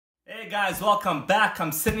Hey guys, welcome back.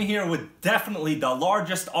 I'm sitting here with definitely the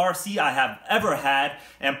largest RC I have ever had,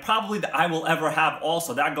 and probably that I will ever have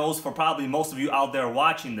also. That goes for probably most of you out there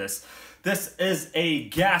watching this. This is a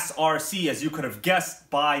gas RC, as you could have guessed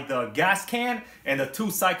by the gas can and the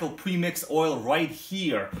 2-cycle premix oil right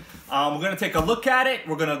here. We're going to take a look at it.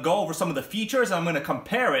 We're going to go over some of the features. I'm going to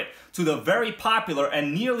compare it to the very popular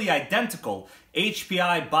and nearly identical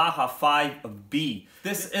HPI Baja 5B.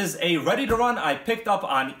 This is a ready-to-run I picked up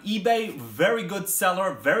on eBay. Very good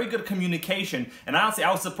seller, very good communication, and honestly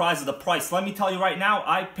I was surprised at the price. Let me tell you right now,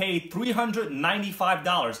 I paid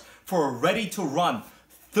 $395 for a ready-to-run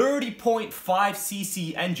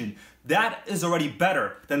 30.5cc engine. That is already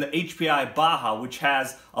better than the HPI Baja, which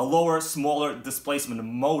has a lower, smaller displacement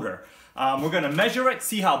motor. We're going to measure it,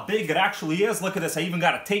 see how big it actually is. Look at this, I even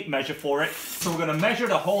got a tape measure for it. So we're going to measure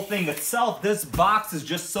the whole thing itself. This box is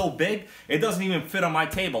just so big, it doesn't even fit on my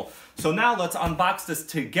table. So now let's unbox this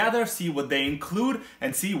together, see what they include,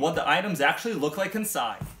 and see what the items actually look like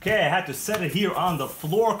inside. Okay, I had to set it here on the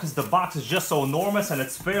floor because the box is just so enormous and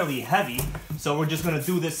it's fairly heavy. So we're just going to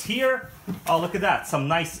do this here. Oh, look at that. Some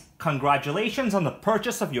nice congratulations on the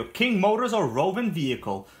purchase of your King Motors or ROVAN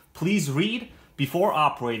vehicle. Please read before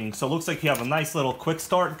operating. So it looks like you have a nice little quick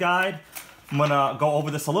start guide. I'm gonna go over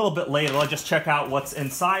this a little bit later. Let's just check out what's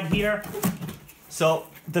inside here. So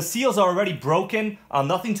the seals are already broken.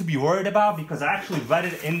 Nothing to be worried about because I actually read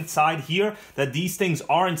it inside here that these things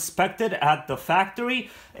are inspected at the factory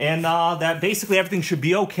and that basically everything should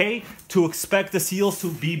be okay to expect the seals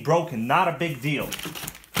to be broken. Not a big deal.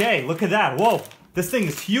 Okay, look at that. Whoa, this thing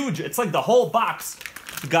is huge. It's like the whole box.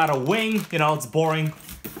 We got a wing, you know, it's boring.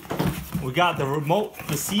 We got the remote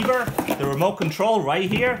receiver, the remote control right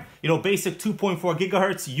here. You know, basic 2.4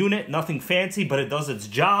 gigahertz unit, nothing fancy, but it does its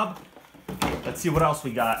job. Let's see what else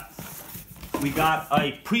we got. We got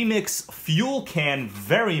a premix fuel can,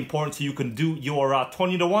 very important, so you can do your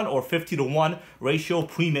 20-to-1 or 50-to-1 ratio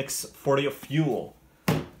premix for your fuel.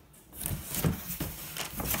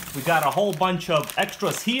 We got a whole bunch of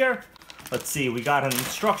extras here. Let's see, we got an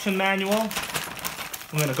instruction manual.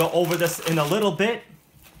 I'm gonna go over this in a little bit.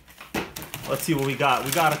 Let's see what we got.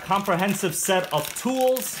 We got a comprehensive set of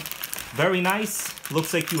tools. Very nice.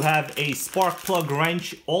 Looks like you have a spark plug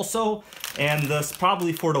wrench also. And this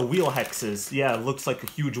probably for the wheel hexes. Yeah, it looks like a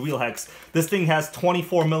huge wheel hex. This thing has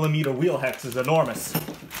 24mm wheel hexes, enormous.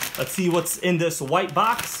 Let's see what's in this white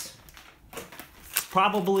box.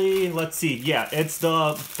 Probably, let's see, yeah, it's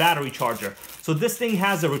the battery charger. So this thing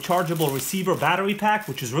has a rechargeable receiver battery pack,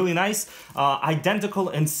 which is really nice. Identical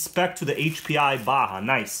in spec to the HPI Baja,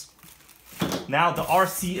 nice. Now the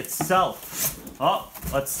RC itself. Oh,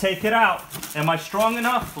 let's take it out. Am I strong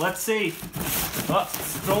enough? Let's see. Oh,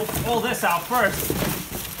 throw all this out first.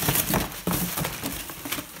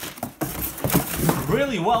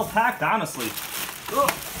 Really well packed, honestly.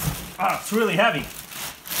 It's really heavy.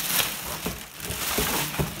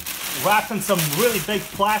 Wrapped in some really big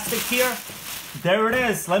plastic here. There it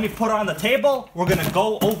is. Let me put it on the table. We're gonna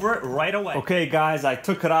go over it right away. Okay guys, I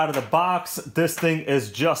took it out of the box. This thing is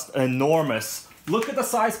just enormous. Look at the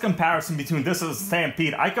size comparison between this and the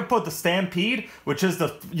Stampede. I could put the Stampede, which is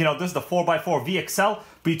the, you know, this is the 4x4 VXL,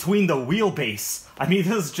 between the wheelbase. I mean,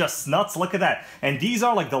 this is just nuts. Look at that. And these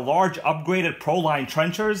are like the large upgraded Proline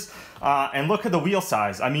trenchers. And look at the wheel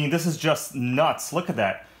size. I mean, this is just nuts. Look at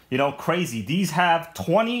that. You know, crazy. These have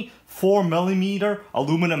 24mm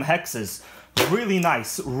aluminum hexes. Really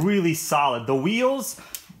nice, really solid. The wheels,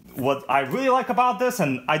 what I really like about this,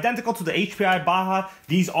 and identical to the HPI Baja,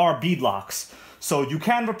 these are bead locks. So you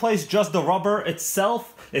can replace just the rubber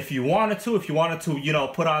itself if you wanted to, you know,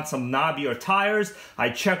 put on some knobbier tires. I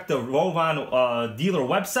checked the ROVAN dealer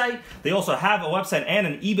website. They also have a website and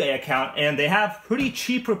an eBay account, and they have pretty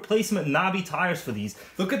cheap replacement knobby tires for these.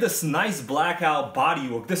 Look at this nice blackout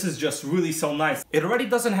bodywork. This is just really so nice. It already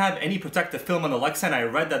doesn't have any protective film on the Lexan. I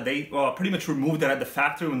read that they pretty much removed it at the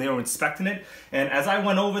factory when they were inspecting it. And as I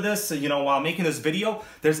went over this, you know, while making this video,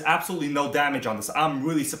 there's absolutely no damage on this. I'm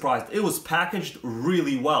really surprised. It was packaged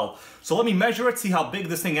really well. So let me measure it, see how big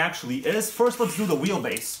this thing actually is. First, let's do the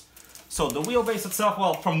wheelbase. So the wheelbase itself,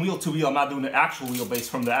 well, from wheel to wheel, I'm not doing the actual wheelbase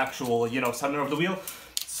from the actual, you know, center of the wheel.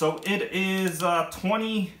 So it is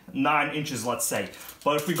 29 inches, let's say.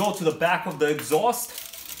 But if we go to the back of the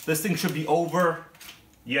exhaust, this thing should be over,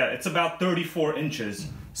 yeah, it's about 34 inches.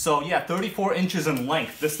 So yeah, 34 inches in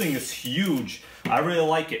length. This thing is huge. I really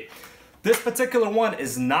like it. This particular one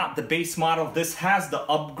is not the base model. This has the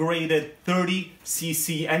upgraded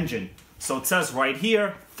 30cc engine. So it says right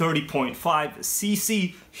here,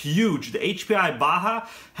 30.5cc, huge. The HPI Baja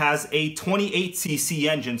has a 28cc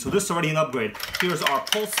engine, so this is already an upgrade. Here's our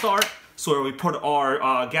pull start. So where we put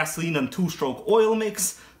our gasoline and 2-stroke oil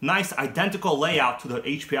mix. Nice identical layout to the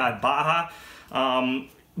HPI Baja.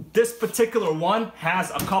 This particular one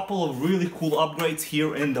has a couple of really cool upgrades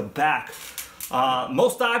here in the back.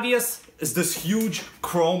 Most obvious is this huge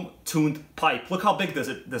chrome tuned pipe. Look how big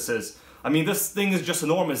this is. I mean, this thing is just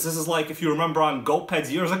enormous. This is like, if you remember on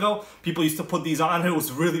GoPeds years ago, people used to put these on. It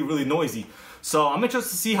was really, really noisy. So I'm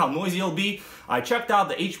interested to see how noisy it'll be. I checked out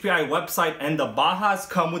the HPI website, and the Bajas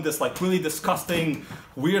come with this like really disgusting,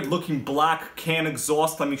 weird looking black can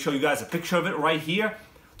exhaust. Let me show you guys a picture of it right here.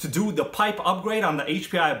 To do the pipe upgrade on the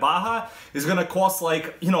HPI Baja is gonna cost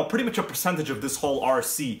like, you know, pretty much a percentage of this whole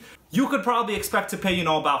RC. You could probably expect to pay, you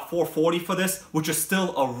know, about $440 for this, which is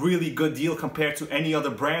still a really good deal compared to any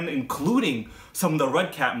other brand, including some of the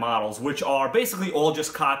Red Cat models, which are basically all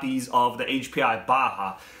just copies of the HPI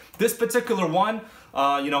Baja. This particular one,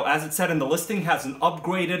 you know, as it said in the listing, has an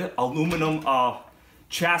upgraded aluminum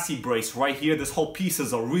chassis brace right here. This whole piece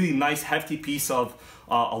is a really nice, hefty piece of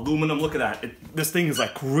aluminum. Look at that. This thing is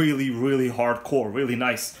like really, really hardcore, really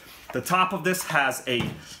nice. The top of this has a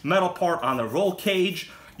metal part on the roll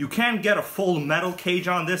cage. You can get a full metal cage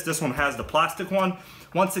on this. This one has the plastic one.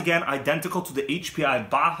 Once again, identical to the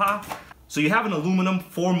HPI Baja. So you have an aluminum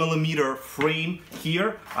 4mm frame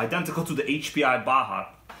here, identical to the HPI Baja.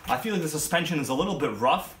 I feel like the suspension is a little bit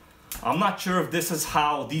rough. I'm not sure if this is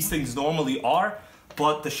how these things normally are,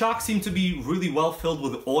 but the shocks seem to be really well filled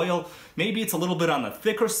with oil. Maybe it's a little bit on the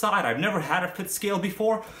thicker side. I've never had a fit scale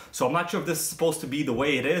before, so I'm not sure if this is supposed to be the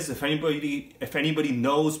way it is. If anybody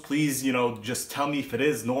knows, please, you know, just tell me if it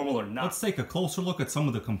is normal or not. Let's take a closer look at some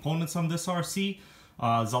of the components on this RC.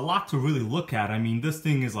 There's a lot to really look at. I mean, this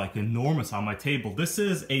thing is like enormous on my table. This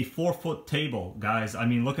is a 4-foot table, guys. I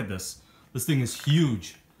mean, look at this. This thing is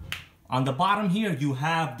huge. On the bottom here, you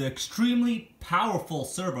have the extremely powerful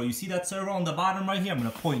servo. You see that servo on the bottom right here? I'm gonna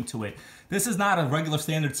point to it. This is not a regular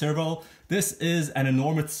standard servo. This is an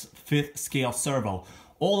enormous 5th scale servo.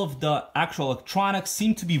 All of the actual electronics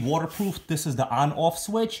seem to be waterproof. This is the on-off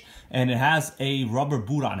switch, and it has a rubber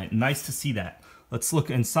boot on it. Nice to see that. Let's look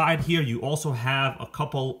inside here. You also have a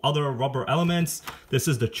couple other rubber elements. This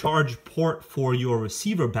is the charge port for your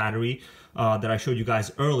receiver battery that I showed you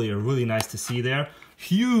guys earlier. Really nice to see there.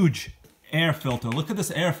 Huge air filter. Look at this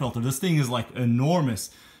air filter. This thing is like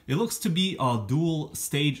enormous. It looks to be a dual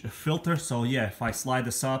stage filter. So yeah, if I slide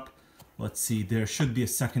this up, let's see, there should be a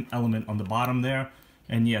second element on the bottom there.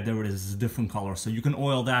 And yeah, there it is. It's a different color. So you can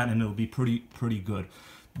oil that and it'll be pretty good.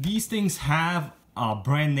 These things have a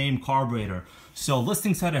brand name carburetor. So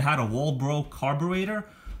listing said it had a Walbro carburetor.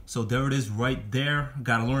 So there it is right there.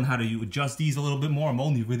 Gotta learn how to adjust these a little bit more. I'm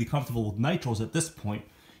only really comfortable with nitros at this point.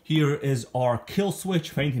 Here is our kill switch.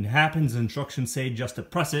 If anything happens, the instructions say just to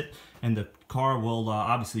press it and the car will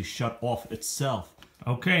obviously shut off itself.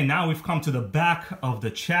 Okay, now we've come to the back of the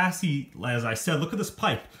chassis. As I said, look at this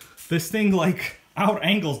pipe. This thing like out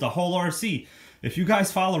angles the whole RC. If you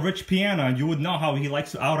guys follow Rich Piana, you would know how he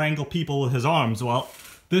likes to out angle people with his arms. Well,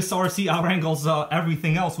 this RC out angles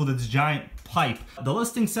everything else with its giant pipe. The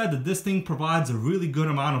listing said that this thing provides a really good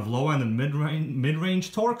amount of low end and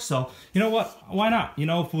mid-range torque. So you know what? Why not? You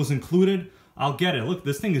know, if it was included, I'll get it. Look,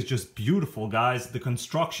 this thing is just beautiful, guys. The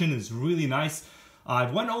construction is really nice. I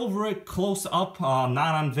went over it close up, not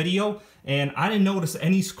on video, and I didn't notice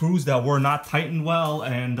any screws that were not tightened well,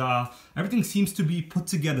 and everything seems to be put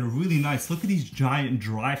together really nice. Look at these giant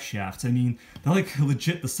drive shafts. I mean, they're like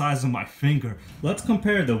legit the size of my finger. Let's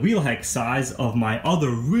compare the wheel hex size of my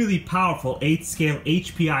other really powerful 8th scale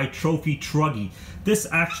HPI Trophy Truggy. This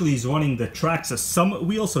actually is running the Traxxas Summit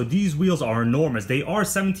wheel, so these wheels are enormous. They are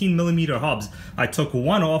 17mm hubs. I took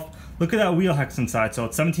one off. Look at that wheel hex inside, so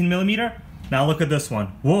it's 17mm. Now look at this one.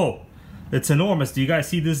 Whoa, it's enormous. Do you guys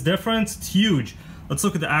see this difference? It's huge. Let's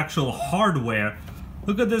look at the actual hardware.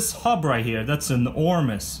 Look at this hub right here. That's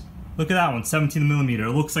enormous. Look at that one, 17mm. It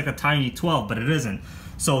looks like a tiny 12, but it isn't.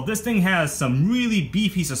 So this thing has some really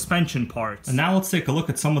beefy suspension parts. And now let's take a look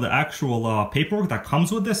at some of the actual paperwork that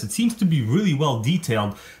comes with this. It seems to be really well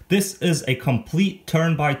detailed. This is a complete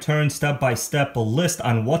turn-by-turn, step-by-step list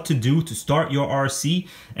on what to do to start your RC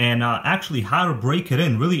and actually how to break it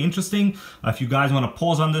in. Really interesting. If you guys want to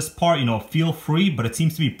pause on this part, you know, feel free, but it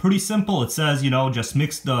seems to be pretty simple. It says, you know, just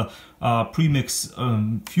mix the premix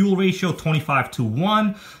fuel ratio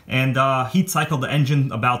 25:1 and heat cycle the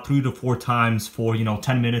engine about 3 to 4 times for, you know,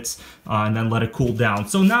 10 minutes and then let it cool down.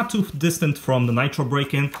 So not too distant from the nitro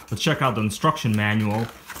break-in. Let's check out the instruction manual.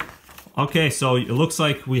 Okay, so it looks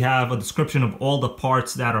like we have a description of all the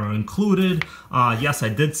parts that are included. Yes, I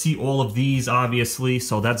did see all of these, obviously,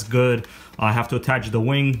 so that's good. I have to attach the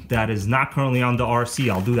wing that is not currently on the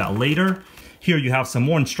RC. I'll do that later. Here you have some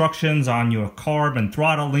more instructions on your carb and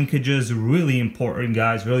throttle linkages. Really important,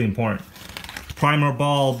 guys, really important. Primer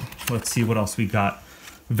bulb. Let's see what else we got.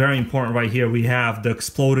 Very important right here. We have the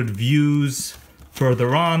exploded views.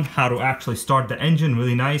 Further on, how to actually start the engine,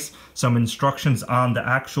 really nice. Some instructions on the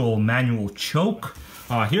actual manual choke.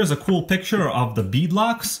 Here's a cool picture of the bead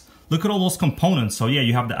locks. Look at all those components. So yeah,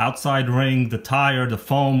 you have the outside ring, the tire, the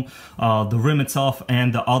foam, the rim itself,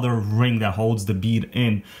 and the other ring that holds the bead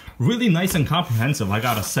in. Really nice and comprehensive, I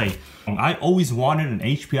gotta say. I always wanted an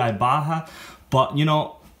HPI Baja, but you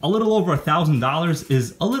know, a little over $1,000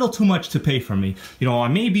 is a little too much to pay for me. You know, I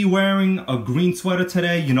may be wearing a green sweater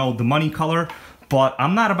today, you know, the money color, but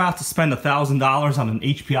I'm not about to spend $1,000 on an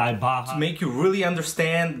HPI Baja. To make you really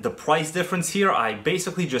understand the price difference here, I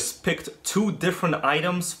basically just picked two different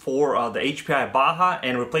items for the HPI Baja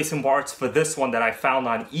and replacement parts for this one that I found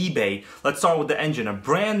on eBay. Let's start with the engine. A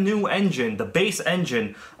brand new engine, the base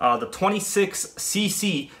engine, the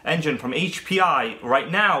 26cc engine from HPI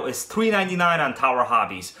right now is $399 on Tower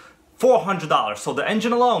Hobbies. $400. So the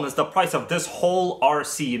engine alone is the price of this whole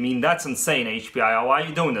RC. I mean, that's insane, HPI. Why are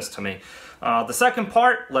you doing this to me? The second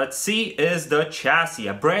part, let's see, is the chassis.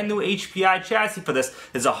 A brand new HPI chassis for this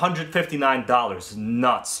is $159.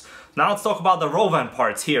 Nuts. Now let's talk about the ROVAN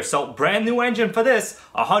parts here. So brand new engine for this,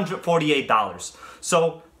 $148.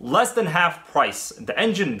 So less than half price. The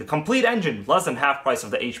engine, the complete engine, less than half price of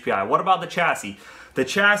the HPI. What about the chassis? The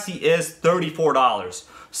chassis is $34.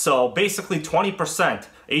 So basically 20%.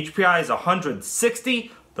 HPI is $160.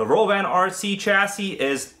 The ROVAN RC chassis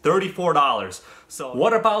is $34. So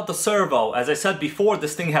what about the servo? As I said before,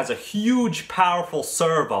 this thing has a huge, powerful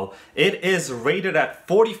servo. It is rated at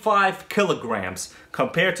 45 kilograms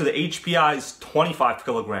compared to the HPI's 25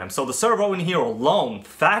 kilograms. So the servo in here alone,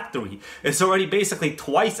 factory, is already basically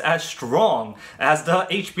twice as strong as the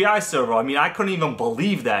HPI servo. I mean, I couldn't even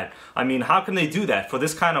believe that. I mean, how can they do that? For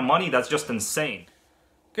this kind of money, that's just insane.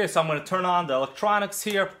 Okay, so I'm going to turn on the electronics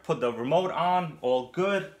here, put the remote on, all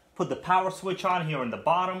good. Put the power switch on here in the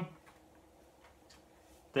bottom.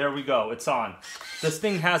 There we go, it's on. This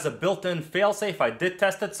thing has a built-in failsafe. I did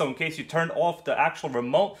test it, so in case you turned off the actual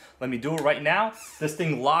remote, let me do it right now. This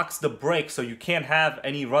thing locks the brakes so you can't have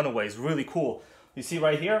any runaways. Really cool. You see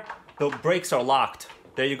right here, the brakes are locked.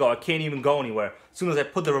 There you go, I can't even go anywhere. As soon as I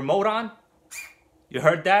put the remote on, you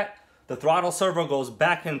heard that? The throttle servo goes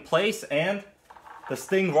back in place and this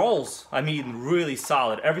thing rolls. I mean, really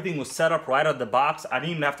solid. Everything was set up right out of the box. I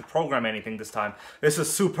didn't even have to program anything this time. This is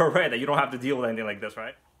super rare that you don't have to deal with anything like this,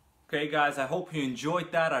 right? Okay guys, I hope you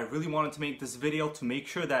enjoyed that. I really wanted to make this video to make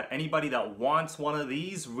sure that anybody that wants one of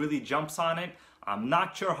these really jumps on it. I'm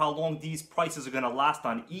not sure how long these prices are gonna last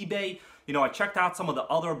on eBay. You know, I checked out some of the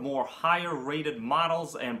other more higher rated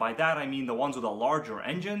models, and by that I mean the ones with the larger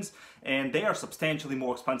engines, and they are substantially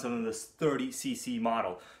more expensive than this 30cc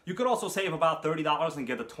model. You could also save about $30 and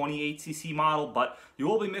get the 28cc model, but you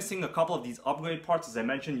will be missing a couple of these upgrade parts. As I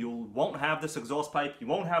mentioned, you won't have this exhaust pipe, you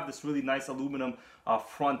won't have this really nice aluminum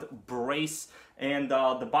front brace, and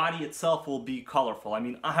the body itself will be colorful. I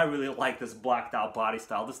mean, I really like this blacked out body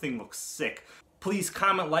style. This thing looks sick. Please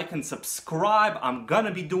comment, like, and subscribe. I'm gonna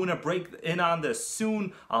be doing a break-in on this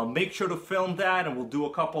soon. I'll make sure to film that, and we'll do a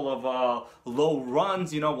couple of low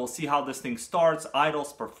runs. You know, we'll see how this thing starts,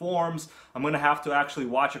 idles, performs. I'm gonna have to actually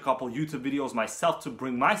watch a couple YouTube videos myself to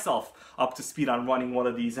bring myself up to speed on running one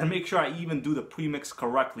of these and make sure I even do the premix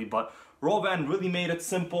correctly. But ROVAN really made it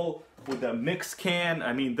simple with the mix can.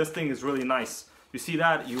 I mean, this thing is really nice. You see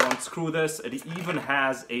that? You unscrew this, it even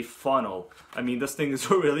has a funnel. I mean, this thing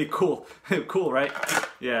is really cool. Cool, right?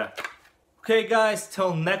 Yeah. Okay guys,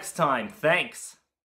 till next time, thanks.